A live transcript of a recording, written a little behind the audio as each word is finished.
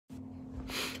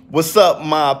What's up,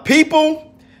 my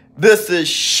people? This is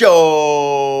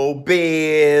ShowBizz,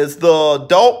 the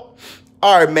adult.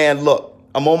 All right, man, look,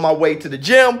 I'm on my way to the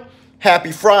gym.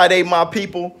 Happy Friday, my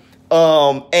people.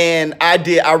 And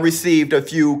I received a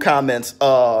few comments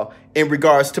in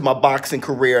regards to my boxing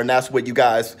career, and that's what you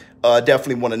guys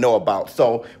definitely want to know about.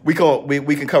 So we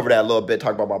can cover that a little bit,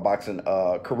 talk about my boxing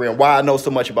career and why I know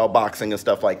so much about boxing and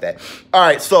stuff like that. All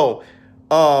right, so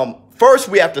first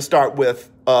we have to start with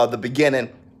the beginning.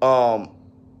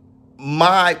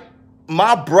 My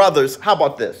brothers, how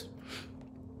about this?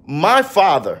 My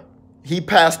father, he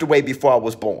passed away before I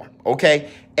was born,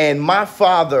 okay? And my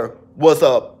father was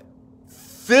a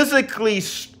physically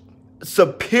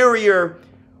superior,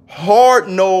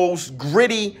 hard-nosed,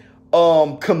 gritty,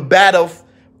 combative,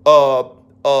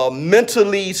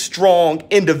 mentally strong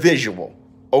individual,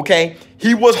 okay?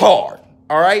 He was hard,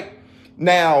 all right?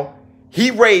 Now,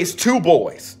 he raised two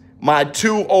boys, my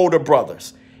two older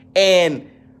brothers, and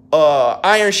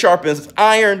iron sharpens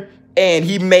iron, and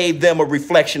he made them a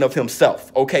reflection of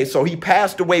himself, okay? So he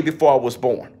passed away before I was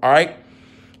born, all right?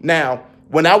 Now,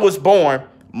 when I was born,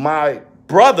 my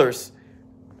brothers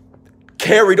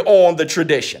carried on the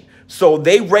tradition. So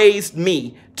they raised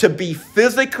me to be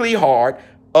physically hard,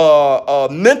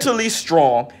 mentally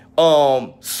strong,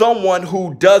 someone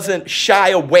who doesn't shy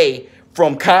away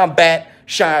from combat,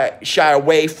 shy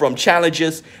away from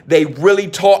challenges. They really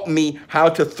taught me how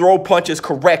to throw punches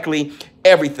correctly,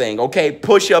 everything, okay?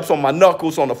 Push-ups on my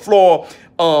knuckles on the floor,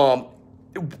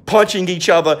 punching each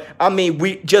other. I mean,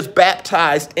 we just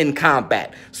baptized in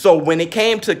combat. So when it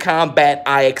came to combat,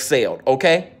 I excelled,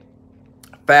 okay?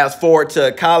 Fast forward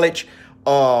to college,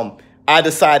 I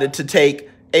decided to take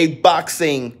a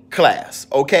boxing class,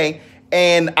 okay?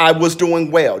 And I was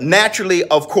doing well. Naturally,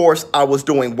 of course, I was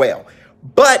doing well.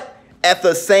 But at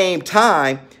the same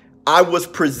time, I was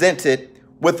presented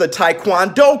with a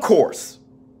Taekwondo course,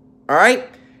 all right?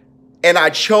 And I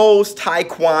chose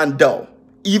Taekwondo,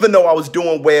 even though I was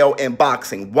doing well in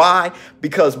boxing. Why?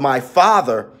 Because my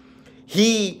father,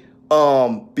 he,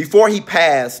 before he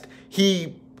passed,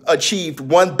 he achieved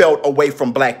one belt away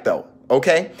from black belt,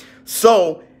 okay?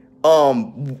 So,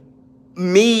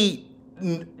 me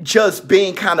just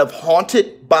being kind of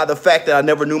haunted by the fact that I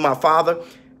never knew my father,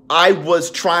 I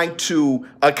was trying to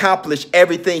accomplish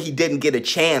everything he didn't get a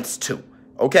chance to,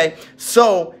 okay?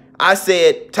 So I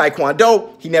said,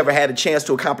 Taekwondo, he never had a chance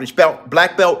to accomplish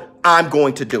black belt, I'm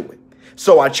going to do it.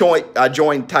 So I joined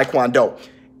Taekwondo,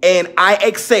 and I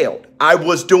excelled. I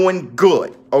was doing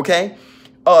good, okay?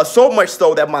 So much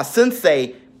so that my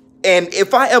sensei, and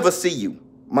if I ever see you,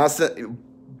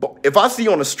 if I see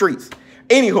you on the streets,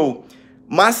 anywho,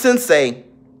 my sensei,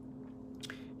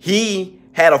 he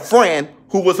had a friend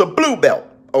who was a blue belt,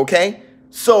 okay?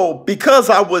 So because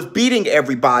I was beating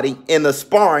everybody in the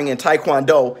sparring in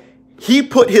Taekwondo, he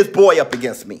put his boy up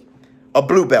against me, a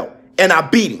blue belt, and I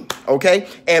beat him, okay?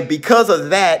 And because of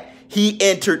that, he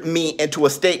entered me into a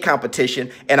state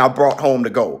competition, and I brought home the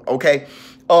gold, okay?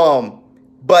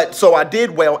 But so I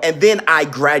did well, and then I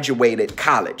graduated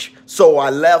college. So I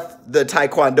left the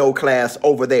Taekwondo class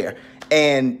over there,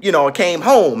 and, you know, I came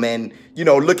home and, you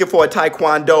know, looking for a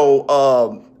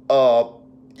Taekwondo,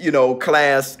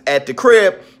 class at the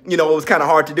crib. You know, it was kind of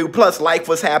hard to do. Plus, life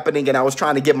was happening, and I was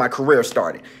trying to get my career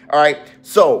started. All right.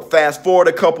 So fast forward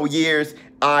a couple years,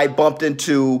 I bumped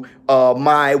into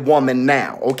my woman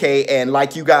now. Okay. And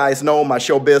like you guys know, my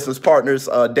show business partners,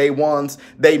 day ones,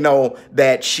 they know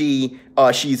that she's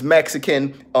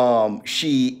Mexican.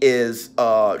 She was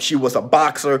a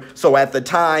boxer. So at the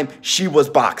time, she was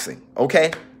boxing.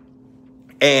 Okay.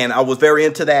 And I was very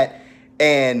into that.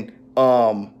 And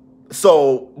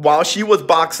so while she was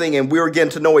boxing and we were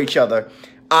getting to know each other,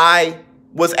 I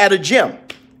was at a gym,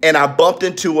 and I bumped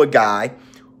into a guy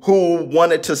who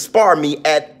wanted to spar me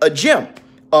at a gym.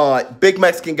 Big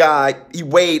Mexican guy. He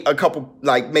weighed a couple,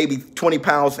 like maybe 20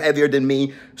 pounds heavier than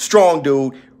me. Strong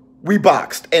dude. We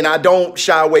boxed, and I don't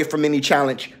shy away from any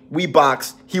challenge. We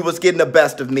boxed. He was getting the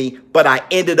best of me, but I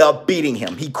ended up beating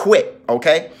him. He quit,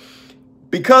 okay?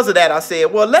 Because of that, I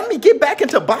said, well, let me get back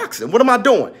into boxing. What am I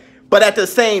doing? But at the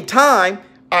same time,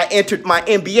 I entered my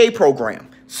MBA program.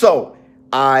 So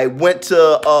I went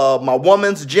to my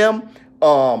woman's gym.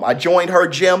 I joined her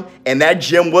gym, and that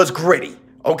gym was gritty.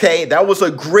 Okay, that was a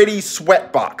gritty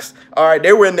sweat box. All right,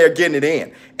 they were in there getting it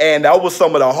in. And that was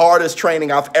some of the hardest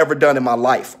training I've ever done in my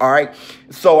life. All right,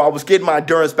 so I was getting my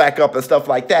endurance back up and stuff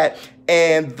like that.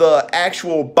 And the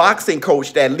actual boxing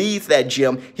coach that leads that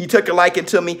gym, he took a liking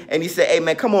to me, and he said, hey,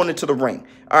 man, come on into the ring.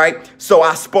 All right, so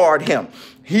I sparred him.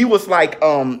 He was like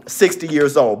 60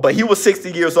 years old, but he was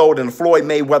 60 years old in the Floyd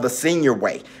Mayweather senior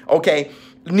way, okay?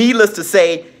 Needless to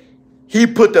say, he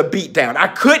put the beat down. I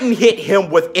couldn't hit him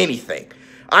with anything.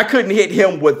 I couldn't hit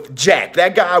him with jack.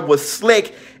 That guy was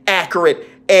slick, accurate,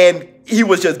 and he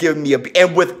was just giving me a beat.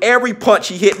 And with every punch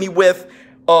he hit me with,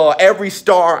 every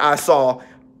star I saw,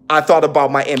 I thought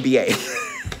about my NBA.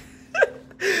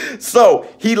 So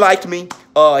he liked me.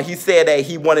 He said that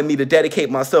he wanted me to dedicate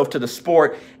myself to the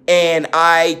sport, and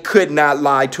I could not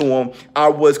lie to him. I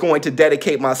was going to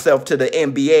dedicate myself to the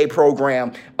NBA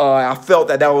program. I felt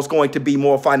that that was going to be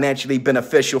more financially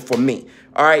beneficial for me.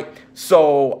 All right,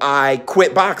 so I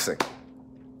quit boxing.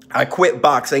 I quit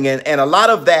boxing, and a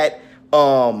lot of that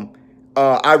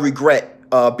I regret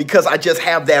because I just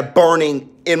have that burning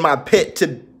in my pit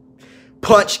to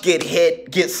punch, get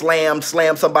hit, get slammed,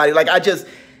 slam somebody. Like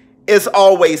it's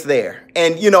always there.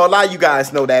 And, you know, a lot of you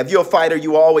guys know that. If you're a fighter,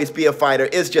 you will always be a fighter.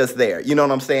 It's just there. You know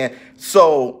what I'm saying?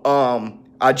 So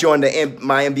I joined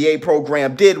my MBA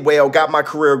program, did well, got my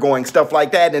career going, stuff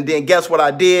like that. And then guess what I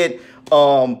did?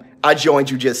 I joined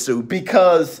jiu-jitsu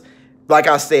because, like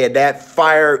I said, that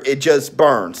fire, it just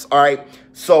burns. All right.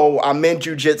 So I'm in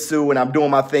jiu-jitsu and I'm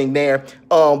doing my thing there.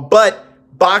 But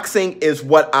boxing is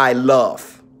what I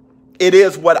love. It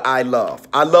is what I love.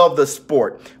 I love the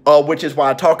sport, which is why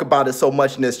I talk about it so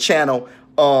much in this channel.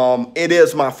 It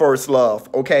is my first love,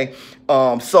 okay?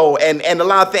 So a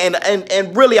lot of things,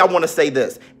 and really I want to say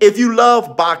this. If you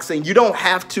love boxing, you don't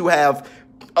have to have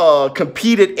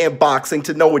competed in boxing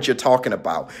to know what you're talking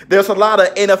about. There's a lot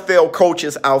of NFL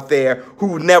coaches out there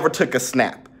who never took a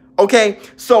snap. Okay,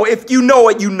 so if you know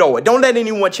it, you know it. Don't let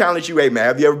anyone challenge you. Hey, man,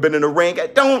 have you ever been in a ring?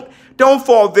 Don't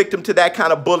fall victim to that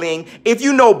kind of bullying. If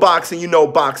you know boxing, you know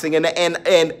boxing. And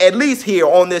at least here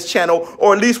on this channel,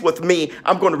 or at least with me,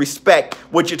 I'm going to respect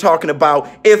what you're talking about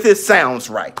if it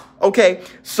sounds right. Okay,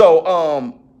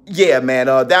 so yeah, man,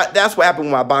 that's what happened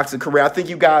with my boxing career. I think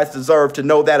you guys deserve to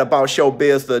know that about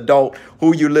ShowBizz, the adult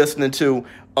who you're listening to,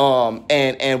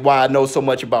 and why I know so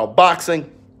much about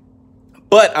boxing.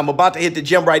 But I'm about to hit the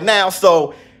gym right now,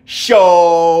 so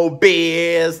ShowBizz,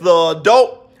 the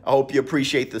adult. I hope you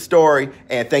appreciate the story,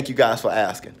 and thank you guys for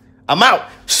asking. I'm out.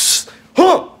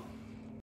 Huh.